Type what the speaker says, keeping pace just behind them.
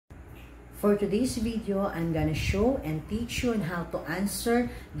For today's video, I'm gonna show and teach you on how to answer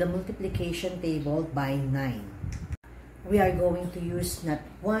the multiplication table by 9. We are going to use not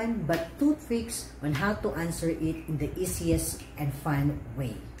one but two tricks on how to answer it in the easiest and fun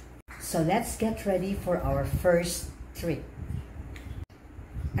way. So let's get ready for our first trick.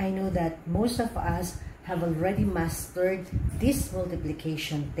 I know that most of us have already mastered this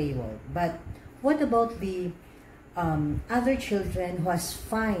multiplication table, but what about the other children who has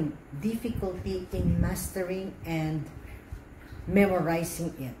find difficulty in mastering and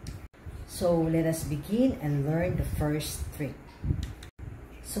memorizing it? So let us begin and learn the first trick.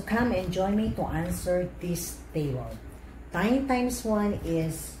 So come and join me to answer this table. 9 times 1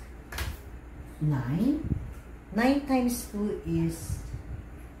 is 9. 9 times 2 is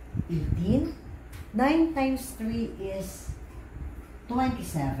 18. 9 times 3 is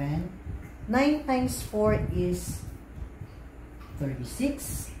 27. 9 times 4 is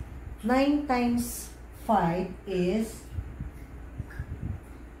 36. 9 times 5 is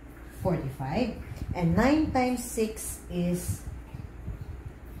 45. And 9 times 6 is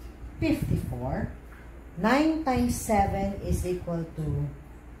 54. 9 times 7 is equal to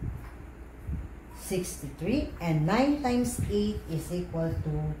 63. And 9 times 8 is equal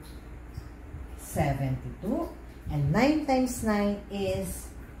to 72. And 9 times 9 is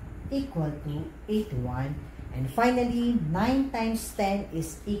equal to 81. And finally, 9 times 10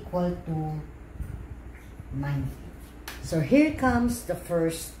 is equal to 90. So here comes the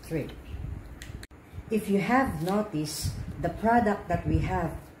first trick. If you have noticed, the product that we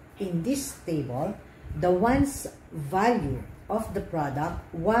have in this table, the one's value of the product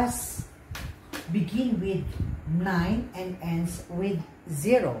was begin with 9 and ends with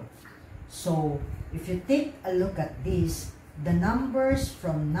 0. So if you take a look at this, the numbers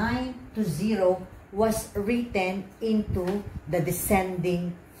from 9 to 0 was written into the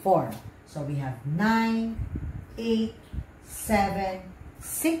descending form. So we have 9, 8, 7,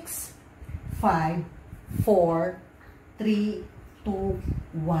 6, 5, 4, 3, 2,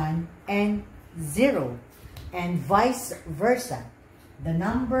 1, and 0. And vice versa. The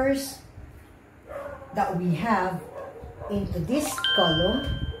numbers that we have into this column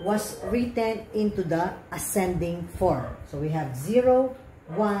was written into the ascending form. So we have 0,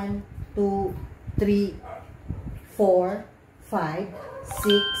 1, 2, 3, 4, 5,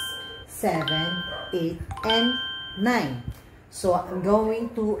 6, 7, 8, and 9. So I'm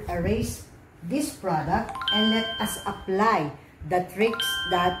going to erase this product and let us apply the tricks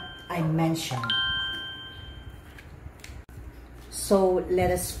that I mentioned. So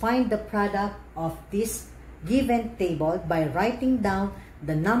let us find the product of this given table by writing down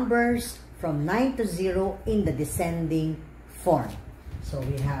the numbers from 9 to 0 in the descending form. So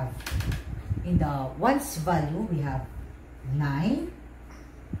we have, in the one's value, we have 9,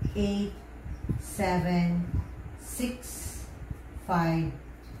 8, 7, 6, 5,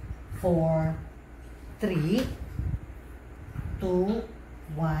 4, 3, 2,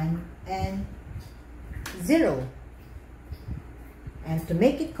 1, and 0. And to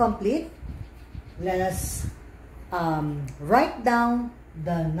make it complete, let us write down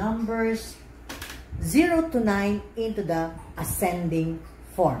the numbers 0 to 9 into the ascending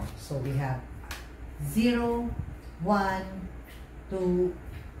form. So we have 0, 1, 2,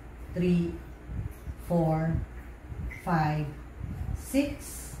 3, 4, 5,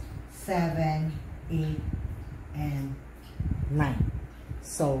 6, 7, 8, and 9.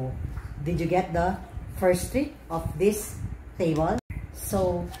 So did you get the first trick of this table?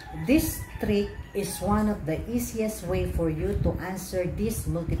 So this trick is one of the easiest way for you to answer this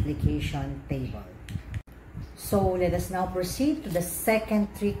multiplication table. So let us now proceed to the second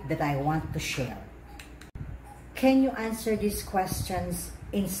trick that I want to share. Can you answer these questions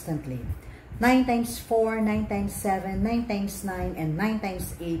instantly? 9 times 4, 9 times 7, 9 times 9, and 9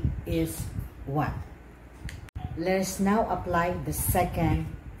 times 8 is what? Let us now apply the second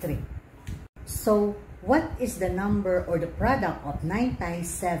trick. So what is the number or the product of 9 times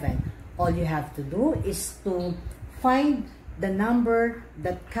 7? All you have to do is to find the number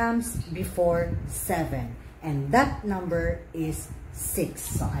that comes before 7. And that number is 6.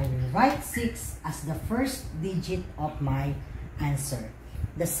 So I will write 6 as the first digit of my answer.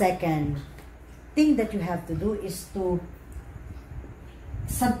 The second thing that you have to do is to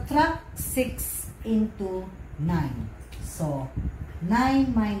subtract 6 into 9. So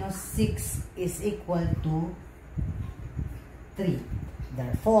 9 minus 6 is equal to 3.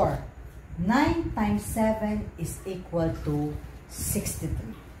 Therefore, 9 times 7 is equal to 63.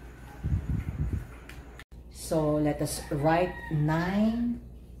 So let us write 9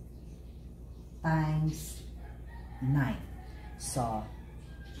 times 9. So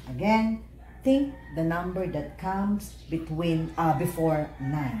again, think the number that comes between before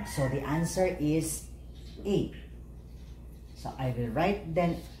 9. So the answer is 8. So I will write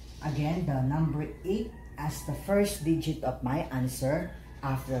then again the number 8 as the first digit of my answer.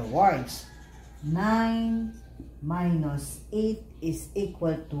 Afterwards, 9 minus 8 is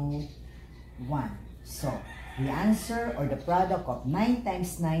equal to 1. So the answer or the product of 9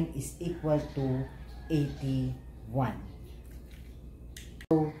 times 9 is equal to 81.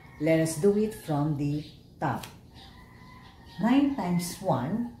 So let us do it from the top. 9 times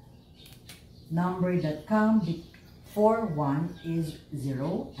 1, number that comes before 1 is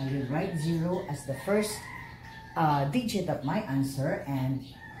 0. I will write 0 as the first digit of my answer, and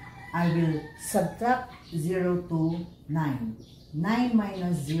I will subtract 0 to 9. 9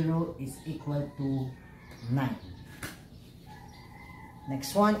 minus 0 is equal to 9.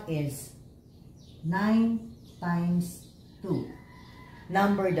 Next one is 9 times 2.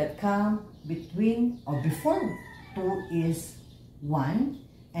 Number that comes between or before 2 is 1,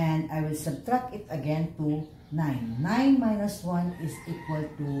 and I will subtract it again to 9. 9 minus 1 is equal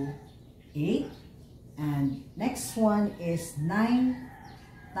to 8. And next one is 9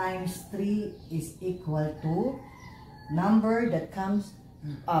 times 3 is equal to, number that comes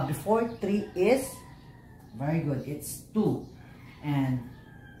before 3 is, very good, it's 2. And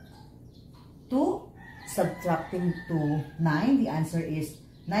 2 subtracting to 9, the answer is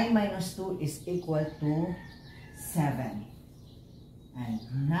 9 minus 2 is equal to 7.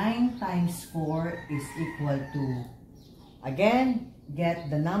 And 9 times 4 is equal to, again, get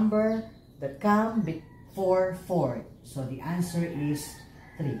the number that comes before 4. So the answer is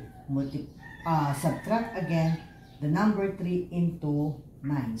 3. Subtract again the number 3 into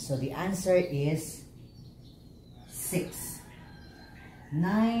 9. So the answer is 6.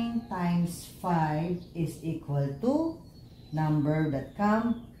 9 times 5 is equal to, number that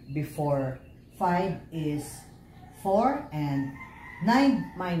comes before 5 is 4, and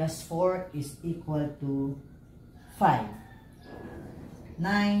 9 minus 4 is equal to 5.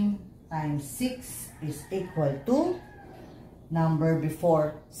 9 times 6 is equal to, number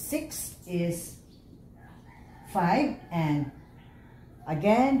before 6 is 5, and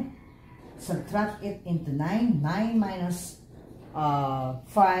again subtract it into 9. 9 minus 5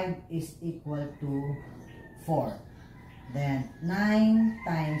 is equal to 4. Then 9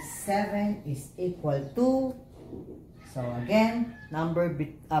 times 7 is equal to, so again, number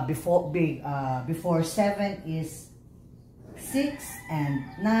before 7 is 6, and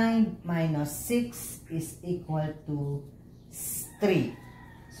 9 minus 6 is equal to 3.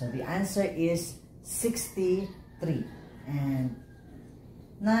 So the answer is 63. And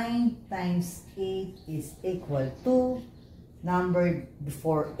 9 times 8 is equal to, number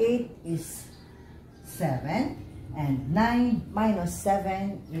before 8 is 7, and 9 minus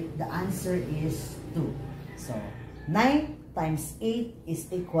 7, the answer is 2. So 9 times 8 is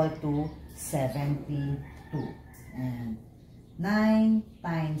equal to 72. And 9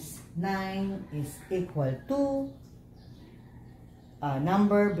 times 9 is equal to,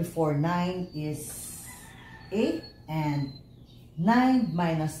 number before 9 is 8, and 9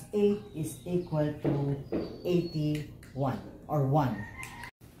 minus 8 is equal to 81 or 1.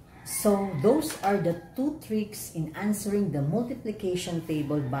 So those are the two tricks in answering the multiplication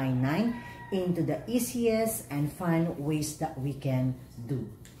table by 9 into the easiest and fun ways that we can do.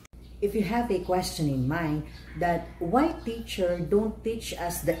 If you have a question in mind that why teacher don't teach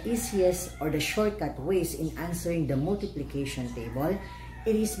us the easiest or the shortcut ways in answering the multiplication table,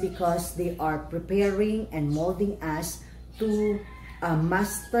 it is because they are preparing and molding us to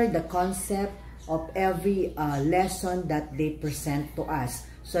master the concept of every lesson that they present to us,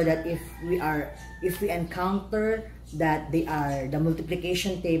 so that if we encounter that the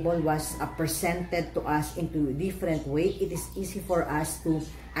multiplication table was presented to us into a different way, it is easy for us to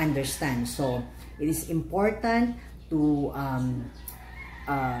understand. So it is important to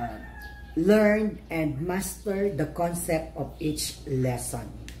learn and master the concept of each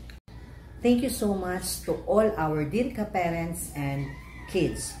lesson. Thank you so much to all our dear ka-parents and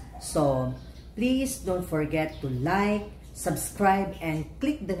kids. So please don't forget to like, subscribe, and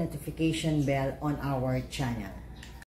click the notification bell on our channel.